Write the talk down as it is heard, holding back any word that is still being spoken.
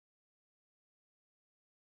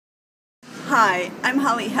Hi, I'm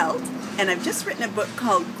Holly Helt, and I've just written a book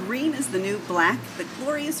called Green is the New Black, The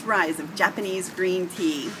Glorious Rise of Japanese Green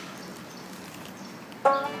Tea.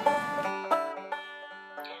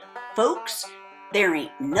 Folks, there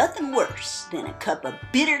ain't nothing worse than a cup of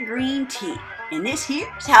bitter green tea, and this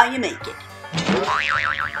here's how you make it.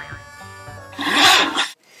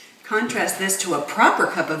 Contrast this to a proper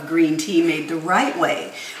cup of green tea made the right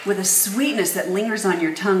way, with a sweetness that lingers on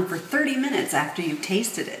your tongue for 30 minutes after you've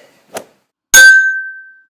tasted it.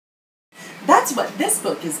 That's what this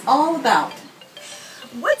book is all about.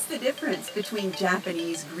 What's the difference between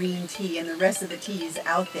Japanese green tea and the rest of the teas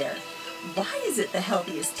out there? Why is it the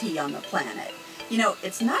healthiest tea on the planet? You know,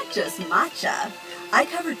 it's not just matcha. I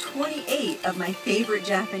covered 28 of my favorite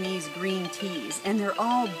Japanese green teas, and they're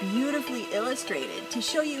all beautifully illustrated to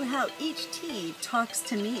show you how each tea talks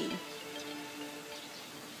to me.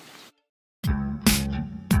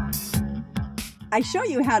 I show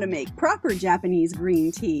you how to make proper Japanese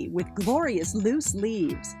green tea with glorious loose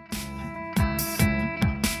leaves.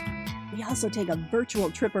 We also take a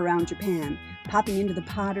virtual trip around Japan, popping into the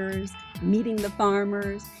potters, meeting the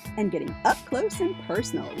farmers, and getting up close and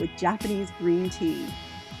personal with Japanese green tea.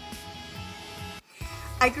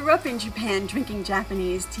 I grew up in Japan drinking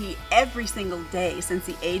Japanese tea every single day since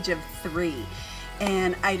the age of 3.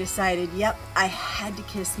 And I decided, yep, I had to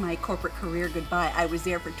kiss my corporate career goodbye. I was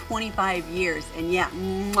there for 25 years, and yeah,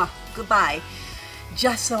 mwah, goodbye.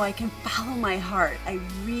 Just so I can follow my heart. I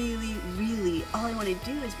really, all I want to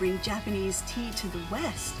do is bring Japanese tea to the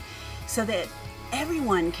West so that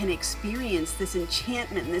everyone can experience this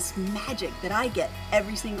enchantment and this magic that I get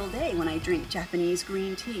every single day when I drink Japanese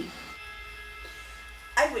green tea.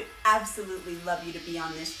 I would absolutely love you to be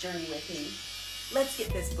on this journey with me. Let's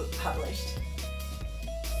get this book published.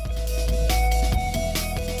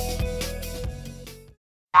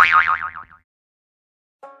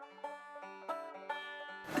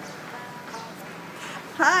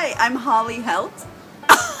 Hi, I'm Holly Helt.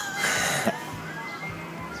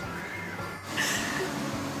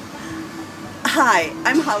 Hi,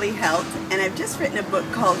 I'm Holly Helt, and I've just written a book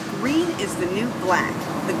called Green is the New Black,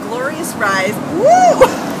 The Glorious Rise. Woo!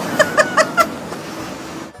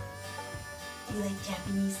 Do you like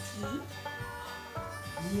Japanese tea?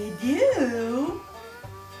 You do?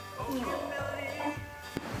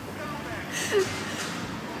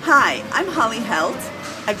 Hi, I'm Holly Helt.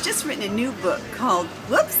 I've just written a new book called,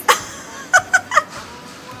 whoops!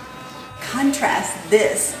 Contrast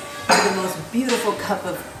this to the most beautiful cup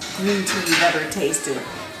of green tea you've ever tasted,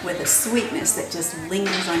 with a sweetness that just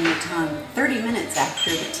lingers on your tongue 30 minutes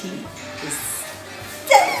after the tea is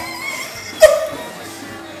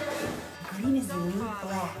Green is the new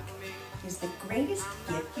black is the greatest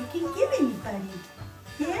gift you can give anybody.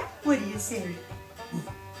 Yeah? What do you say?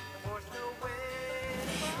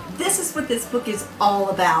 This is what this book is all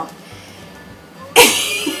about.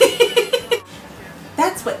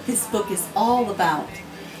 That's what this book is all about.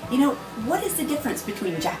 You know, what is the difference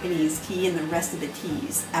between Japanese tea and the rest of the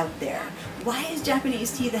teas out there? Why is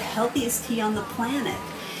Japanese tea the healthiest tea on the planet?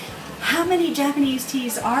 How many Japanese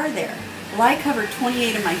teas are there? Well, I covered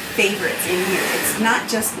 28 of my favorites in here. It's not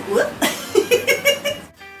just, whoop.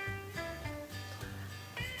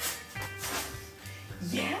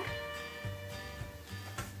 Yeah?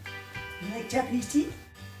 You like Japanese tea?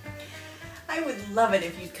 I would love it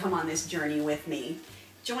if you'd come on this journey with me.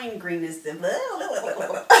 Join Green is the